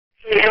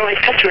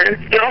customer,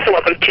 you're also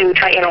welcome to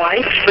try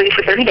Analyze free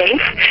for 30 days.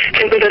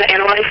 Simply go to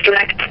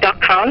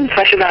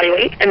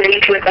analyzedirect.com/evaluate, and then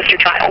you can request your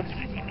trial.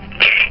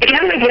 If you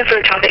have an idea for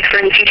a topic for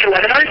any future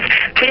webinars,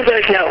 please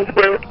let us know.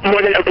 We're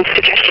more than open to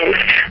suggestions.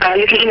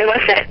 You can email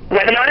us at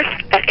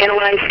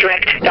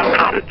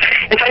webinars@analyzedirect.com.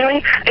 And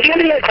finally, if you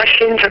have any other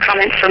questions or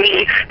comments for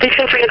me, please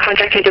feel free to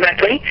contact me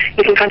directly.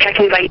 You can contact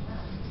me by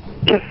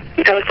email.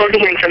 I look forward to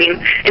hearing from you.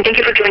 And thank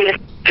you for joining us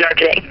webinar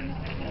today.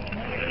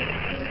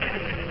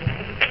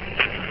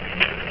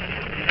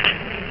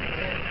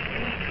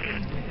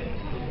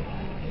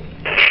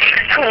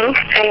 Hello,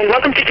 and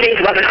welcome to today's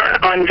webinar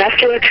on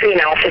vascular tree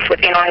analysis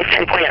with Analyze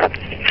 10.0.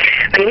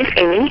 My name is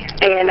Amy,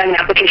 and I'm an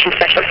application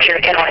specialist here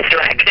at Analyze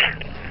Direct.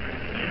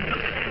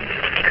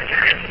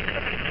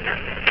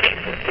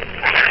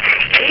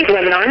 Today's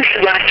webinar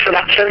should last for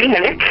about 30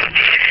 minutes.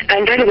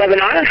 And during the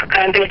webinar,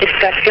 I'm going to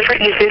discuss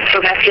different uses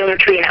for vascular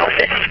tree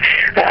analysis.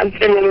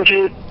 Then we'll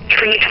review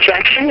tree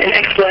extraction and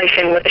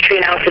exploration with the tree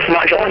analysis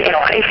module in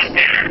Analyze.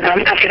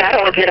 After that,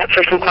 I'll open it up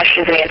for some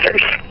questions and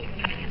answers.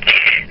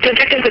 The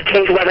objectives of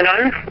today's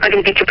webinar are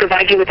going to be to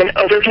provide you with an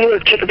overview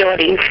of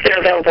capabilities that are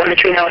available in the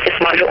tree analysis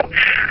module.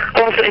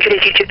 I'll also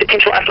introduce you to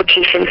potential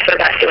applications for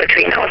vascular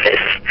tree analysis,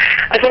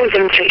 as well as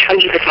demonstrate how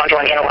to use this module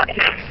in Analyze.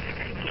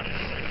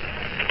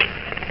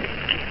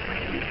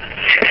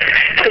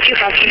 So a few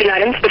housekeeping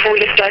items before we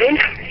get started.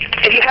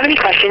 If you have any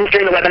questions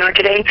during the webinar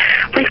today,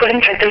 please go ahead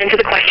and type them into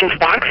the questions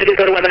box if you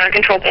go to Webinar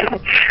Control Panel.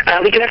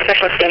 We do have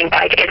specialists standing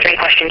by to answer any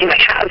questions you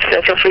might have,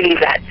 so feel free to use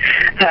that.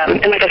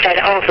 And like I said,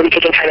 I'll also be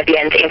taking time at the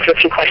end to answer a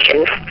few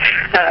questions.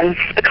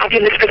 A copy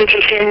of this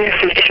presentation,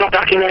 some additional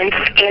documents,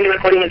 and a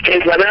recording of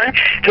today's webinar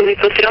will be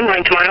posted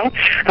online tomorrow.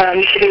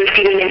 You should be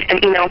receiving an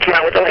email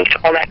tomorrow with a link to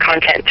all that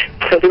content,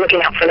 so be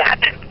looking out for that.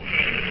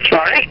 All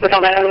right, with all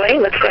that out of the way,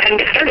 let's go ahead and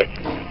get started.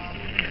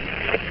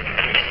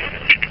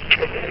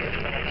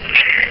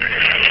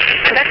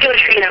 Vascular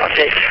tree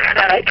analysis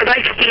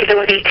provides the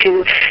ability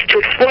to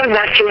explore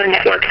vascular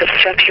networks of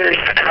structures,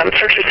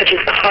 structures such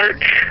as the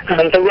heart,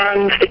 the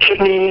lungs, the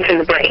kidneys, and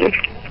the brain.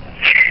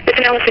 This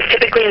analysis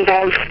typically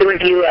involves the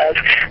review of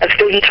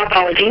 3D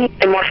topology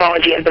and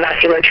morphology of the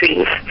vascular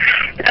trees.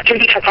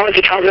 3D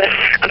topology tells us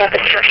about the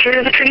structure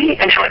of the tree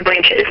and how it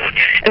branches,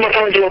 and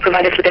morphology will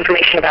provide us with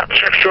information about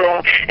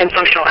structural and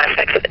functional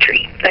aspects of the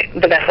tree, like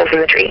the vessels in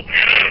the tree.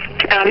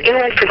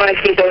 Analyze provides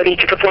the ability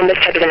to perform this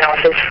type of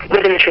analysis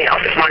within the tree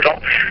analysis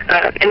module.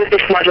 And with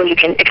this module, you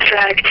can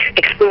extract,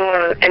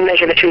 explore, and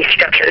measure the tree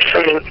structures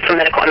from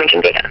medical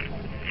imaging data.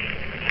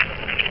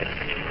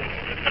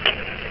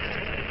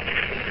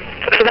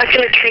 So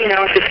vascular tree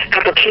analysis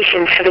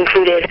applications have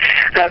included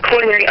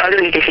coronary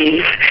artery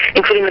disease,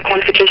 including the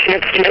quantification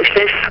of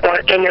stenosis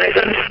or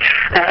aneurysms,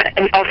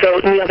 and also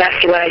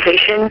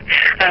neovascularization,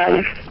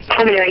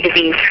 pulmonary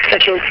disease,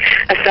 such as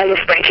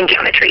sinus branching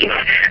geometries.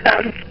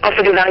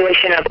 Also the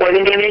evaluation of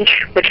organ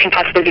damage, which can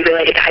possibly be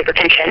related to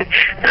hypertension.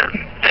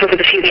 So those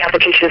are a few of the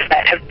applications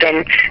that have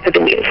been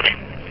used.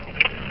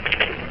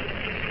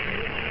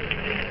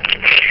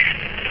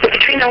 With the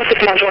tree analysis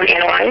module in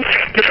Analyze,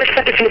 the first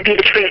step is going to be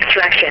the tree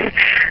extraction.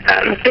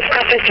 This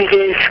process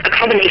uses a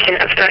combination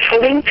of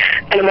thresholding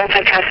and a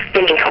multipass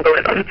thinning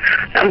algorithm.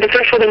 The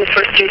thresholding is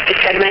first used to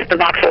segment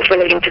the voxels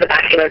relating to the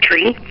vascular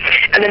tree,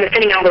 and then the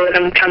thinning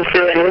algorithm comes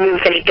through and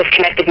removes any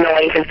disconnected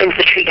noise and thins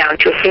the tree down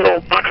to a single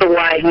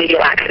voxel-wide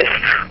medial axis,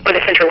 or the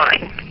center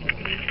line.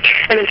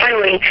 And then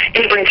finally,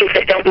 any branches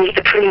that don't meet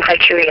the pruning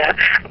criteria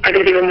are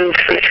going to be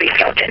removed from the tree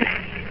skeleton.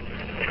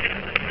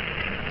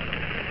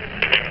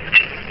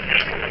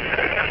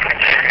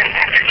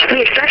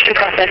 The extraction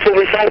process will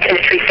result in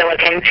a tree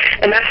skeleton,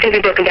 and that's going to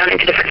be broken down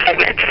into different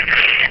segments.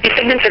 These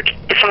segments are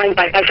defined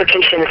by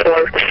bifurcations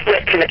or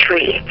splits in the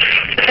tree.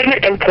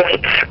 Segment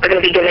endpoints are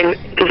going to be given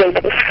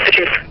labels, such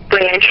as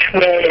branch,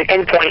 mid, and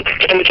endpoints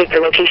to indicate their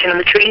location on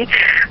the tree.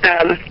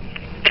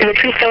 And the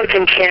tree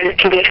skeleton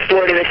can be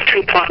explored in this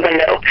tree plot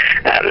window.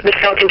 The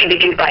skeleton can be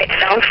viewed by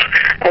itself,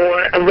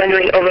 or a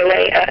rendering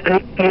overlay, a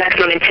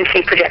maximum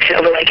intensity projection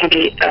overlay can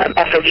be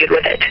also viewed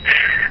with it.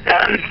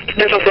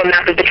 There's also a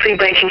map of the tree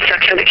branching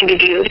structure that can be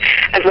viewed,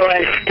 as well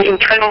as an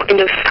internal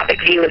endoscopic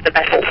view of the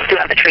vessels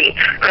throughout the tree,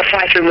 or a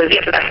fly-through movie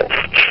of the vessels.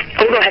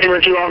 We'll go ahead and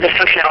review all of this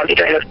functionality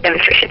during the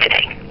demonstration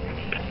today.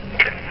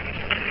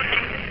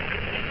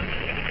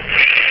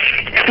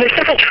 There's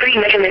several tree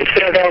measurements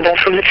that are available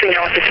from the tree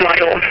analysis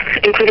module,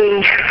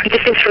 including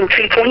distance from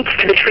tree points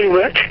to the tree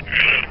root,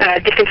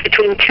 distance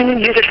between two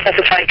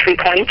user-specified tree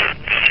points,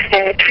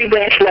 tree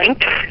branch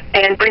lengths,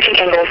 and branching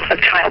angles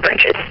of child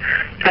branches.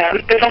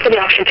 There's also the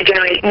option to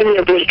generate mini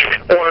obliques,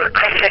 or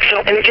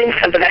cross-sectional images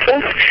of the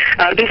vessels.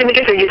 These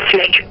images are used to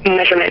make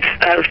measurements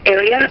of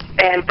area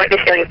and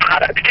brightness area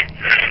product.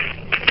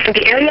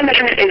 The area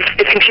measurement is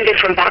computed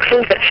from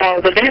voxels that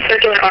fall within a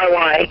circular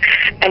ROI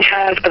and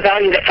have a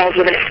value that falls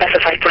within a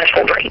specified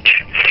threshold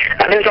range.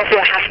 There's also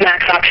a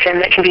half-max option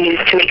that can be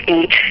used to make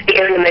the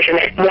area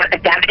measurement more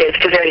adaptive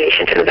to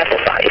variations in the vessel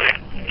size.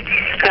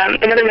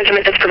 Another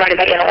measurement that's provided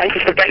by Analyze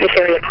is the brightness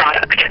area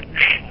product,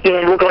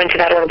 and we'll go into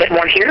that a little bit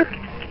more here.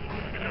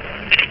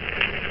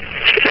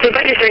 So the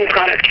brightness during a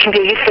product can be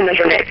a useful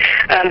measurement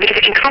because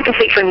it can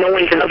compensate for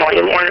noise in the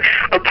volume or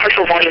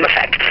partial volume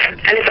effects.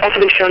 And it's also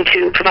been shown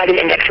to provide an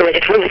index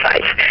related to lumen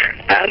size.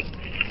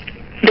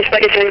 This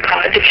brightness during a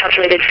product is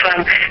calculated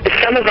from the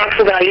sum of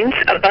voxel values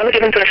above a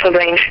given threshold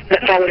range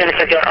that fall within a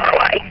circular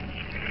ROI.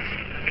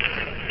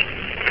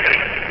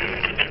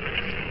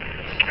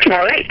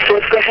 All right, so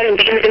let's go ahead and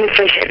begin the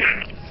demonstration.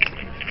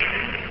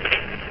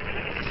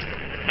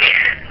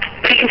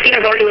 So you can see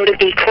I've already loaded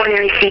the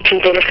coronary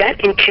CT dataset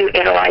into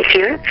Analyze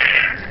here.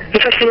 The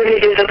first thing we're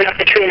going to do is open up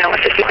the tree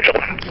analysis module.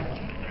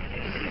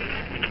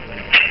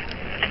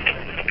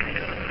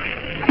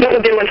 What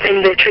we'll do once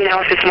in the tree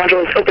analysis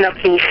module is open up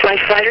the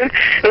slice slider.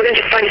 And we're going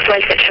to just find a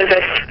slice that shows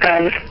us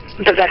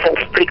the vessels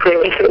pretty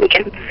clearly so that we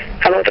can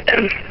have a look at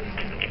them.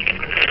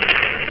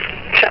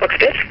 So that looks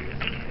good.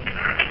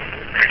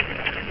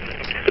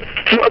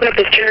 So we'll open up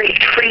this generate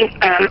tree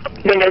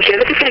window here.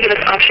 This is going to give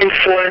us options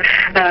for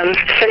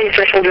setting the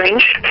threshold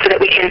range so that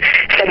we can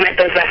segment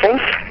those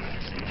vessels.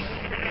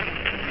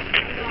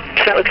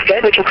 So that looks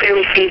good. We can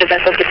clearly see the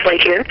vessels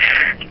displayed here.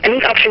 And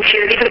these options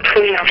here, these are the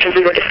pruning options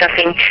we were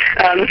discussing.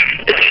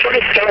 The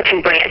shortest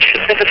skeleton branch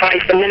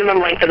specifies the minimum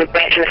length of a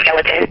branch in the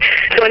skeleton.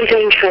 So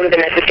anything shorter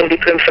than this is going to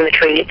be pruned from the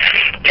tree.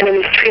 And then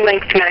these tree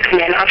length max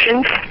min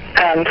options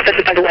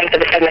specify the length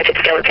of the segmented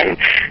skeleton.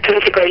 So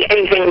basically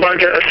anything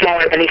larger or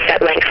smaller than these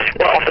set lengths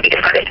will also be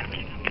discarded.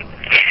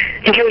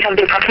 And here we have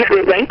the approximate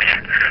root length.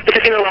 This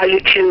is going to allow you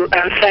to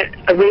set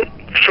a root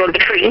for the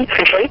tree,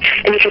 essentially,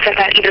 and you can set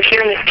that either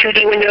here in this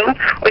 2D window,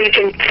 or you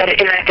can set it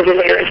interactively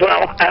later as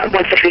well,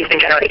 once the tree has been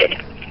generated.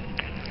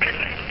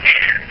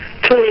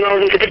 So we'll leave all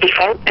of these at the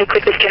default and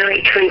click this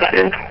Generate Tree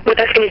button. What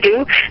that's going to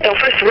do, it'll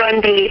first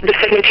run the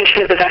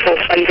segmentation of the vessels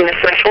by using the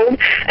threshold,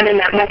 and then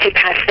that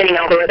multi-pass spinning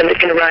algorithm is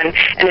going to run,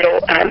 and it'll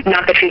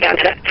knock the tree down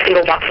to that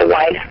single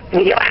voxel-wide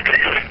medial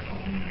axis.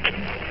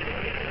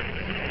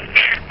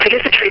 So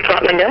here's the tree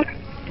plot window.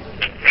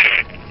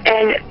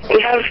 And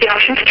we have the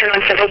option to turn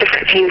on several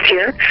different views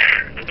here.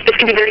 This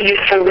can be very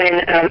useful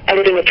when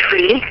editing a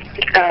tree.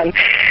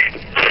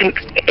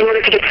 In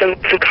order to get some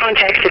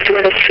context as to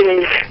where this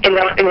tree is in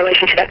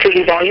relation to that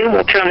 3D volume,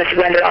 we'll turn on this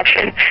render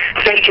option.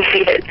 So now you can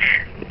see that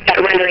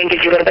rendering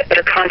gives you a little bit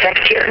better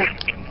context here.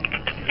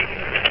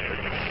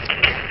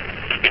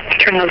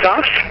 Turn those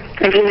off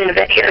and zoom in a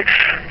bit here.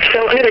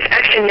 So under this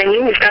action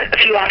menu, we've got a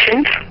few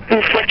options. I'm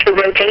going to select the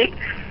rotate,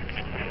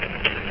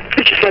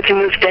 which just lets you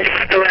move this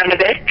around a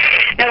bit.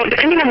 Now,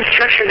 depending on the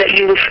structure that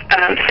you've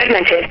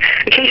segmented,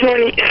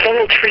 occasionally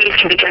several trees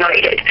can be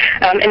generated.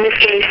 In this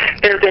case,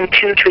 there have been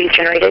 2 trees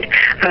generated.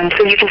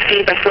 So you can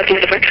see by selecting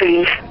the different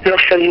trees, it'll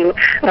show you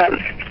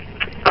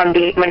on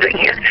the rendering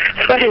here.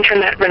 So go ahead and turn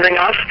that rendering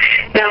off.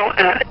 Now,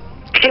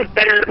 to get a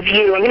better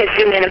view, I'm going to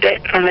zoom in a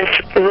bit on this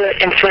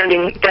root and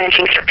surrounding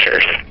branching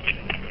structures.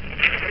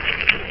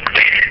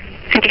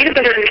 And to get a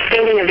better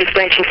understanding of these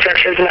branching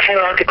structures and the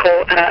hierarchical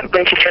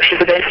branching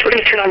structures of this, we're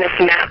going to turn on this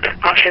map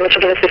option, which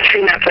will give us this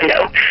tree map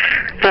window.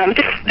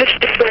 This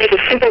displays a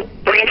simple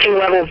branching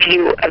level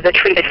view of the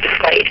tree that's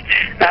displayed.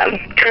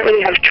 Currently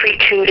we have tree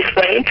 2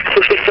 displayed,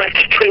 so if we select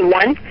tree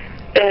 1,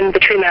 then the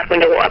tree map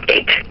window will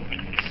update.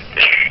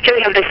 Here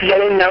we have this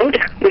yellow node,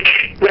 which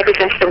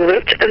represents the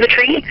root of the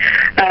tree.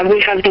 We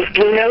have these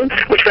blue nodes,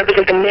 which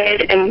represent the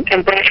mid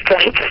and branch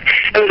points.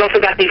 And we've also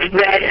got these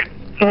red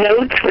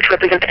nodes, which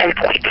represent the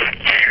endpoints.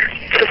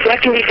 So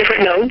selecting these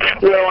different nodes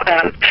will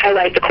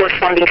highlight the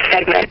corresponding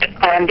segment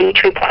on the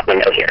tree plot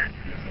window here,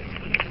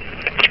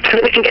 so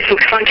that we can get some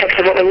context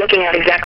of what we're looking at exactly.